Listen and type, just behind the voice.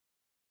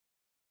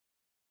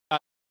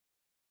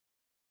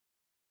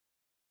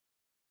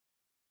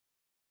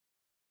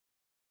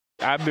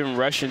I've been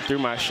rushing through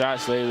my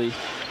shots lately.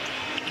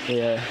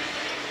 Yeah,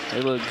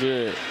 they look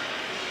good.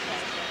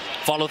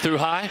 Follow through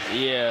high?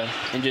 Yeah,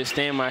 and just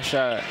stay in my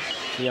shot.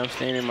 Yeah, I'm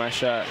staying in my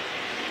shot.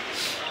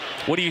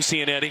 What are you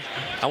seeing, Eddie?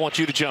 I want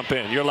you to jump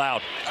in. You're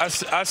loud. I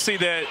see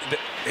that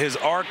his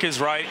arc is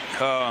right.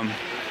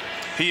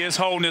 He is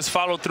holding his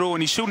follow through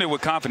and he's shooting it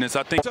with confidence.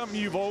 I think something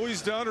you've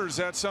always done, or is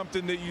that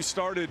something that you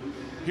started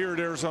here at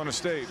Arizona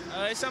State?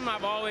 It's something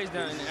I've always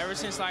done. Ever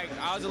since I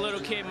was a little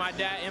kid, my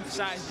dad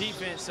emphasized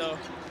defense, so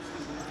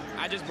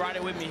I just brought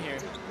it with me here.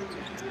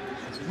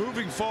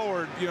 Moving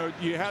forward,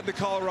 you had the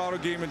Colorado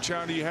game in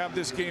China, you have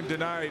this game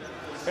tonight.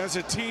 As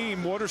a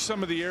team, what are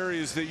some of the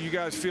areas that you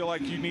guys feel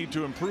like you need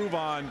to improve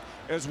on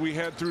as we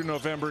head through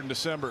November and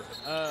December?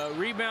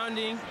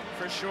 Rebounding,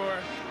 for sure.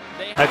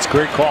 That's a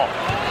great call.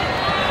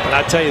 And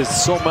I tell you,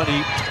 so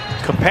many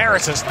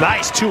comparisons.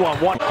 Nice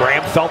 2-on-1.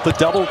 Graham felt the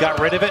double, got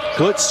rid of it.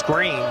 Good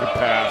screen. Good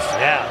pass.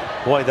 Yeah.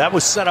 Boy, that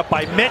was set up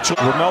by Mitchell.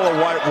 LaMelo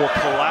White will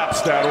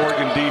collapse that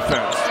Oregon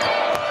defense.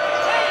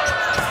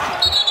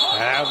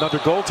 Another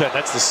goaltend.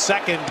 That's the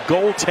second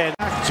goaltend.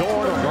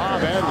 Toward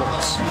Rob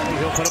Edwards.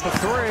 He'll put up a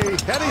three.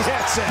 And he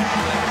hits it.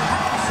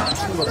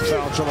 A little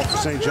foul trouble for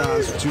St.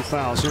 John's. 2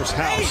 fouls. Here's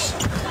House.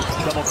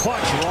 Double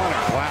clutch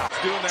runner. Wow.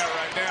 He's doing that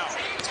right now.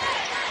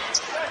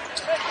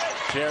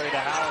 Jerry to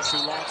House, who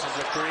launches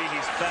a three.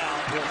 He's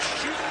fouled. He'll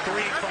shoot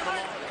three from the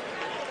line.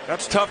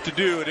 That's tough to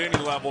do at any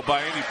level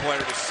by any player,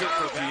 to sit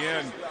at the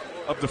end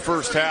of the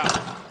first half.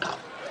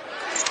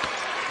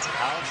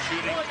 House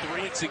shooting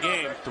 3 a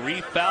game.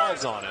 3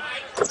 fouls on him.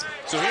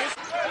 So here's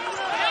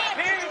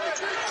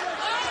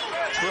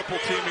Triple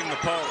teaming the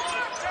post.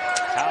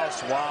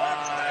 House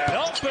wide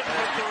open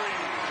for three.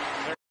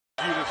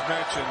 You just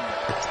mentioned,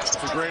 it's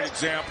a great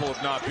example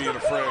of not being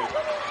afraid.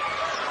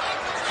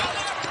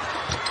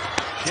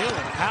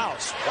 Jaelen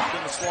House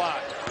in the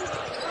slot.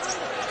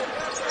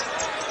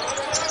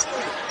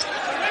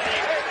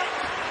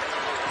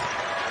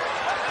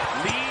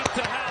 Lead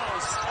to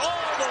House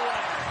all the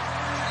way.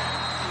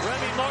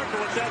 Remy Martin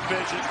with that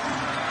vision.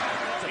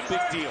 That's a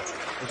big deal.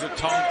 Was it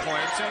Tom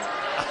Clancy?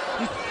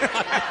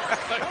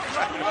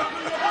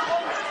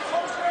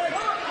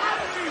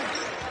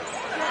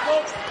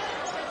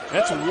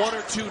 That's 1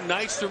 or 2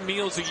 nicer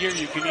meals a year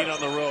you can eat on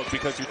the road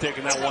because you're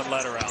taking that 1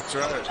 letter out. That's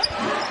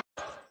right.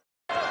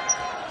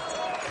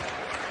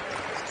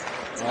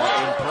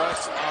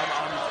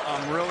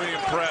 I'm really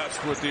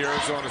impressed with the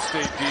Arizona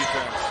State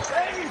defense.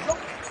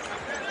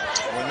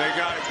 When they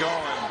got it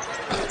going,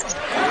 they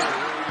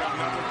really got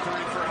number 3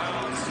 for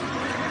House.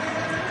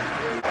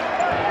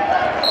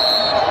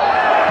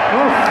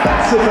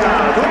 Offensive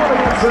foul. Going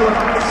against the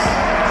House.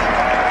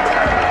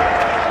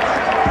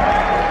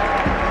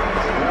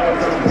 That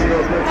was on the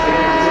field.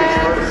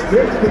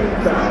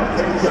 15 foul.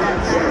 St.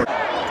 John's.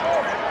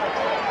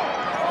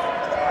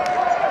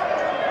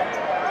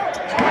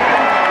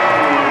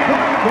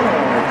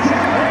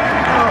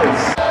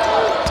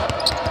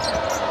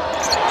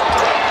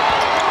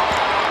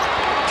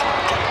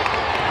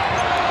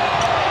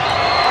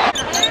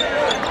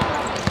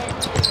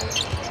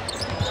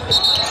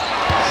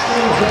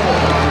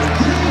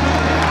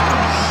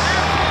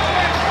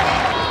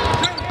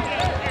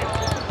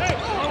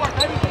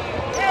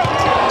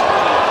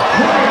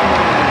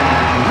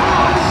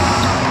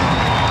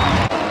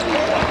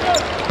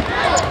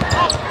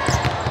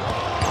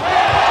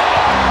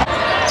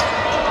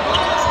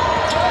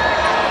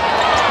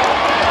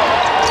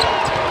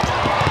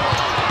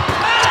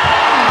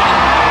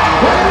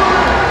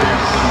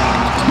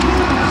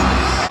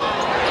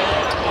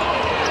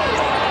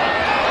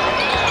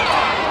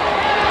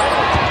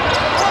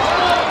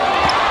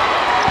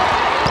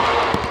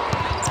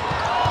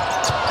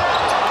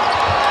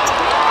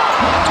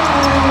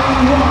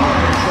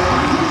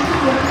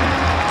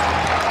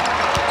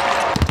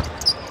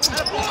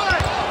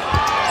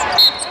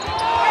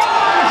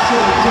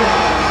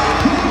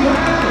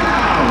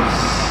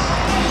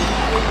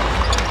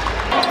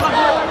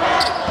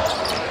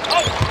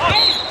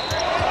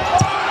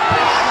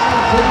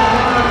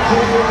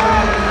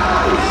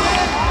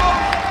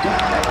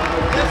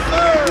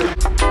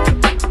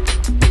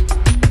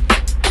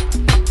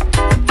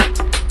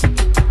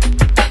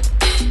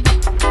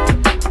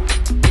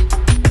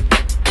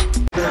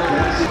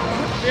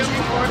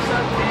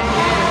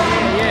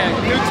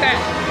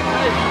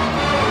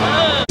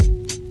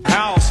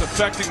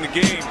 Affecting the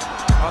game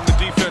on the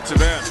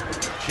defensive end.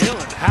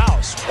 Jaelen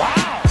House,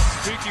 wow!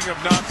 Speaking of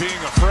not being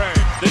afraid.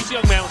 This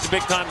young man was a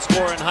big-time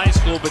scorer in high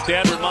school, but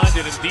Dad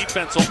reminded him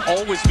defense will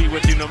always be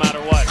with you no matter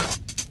what.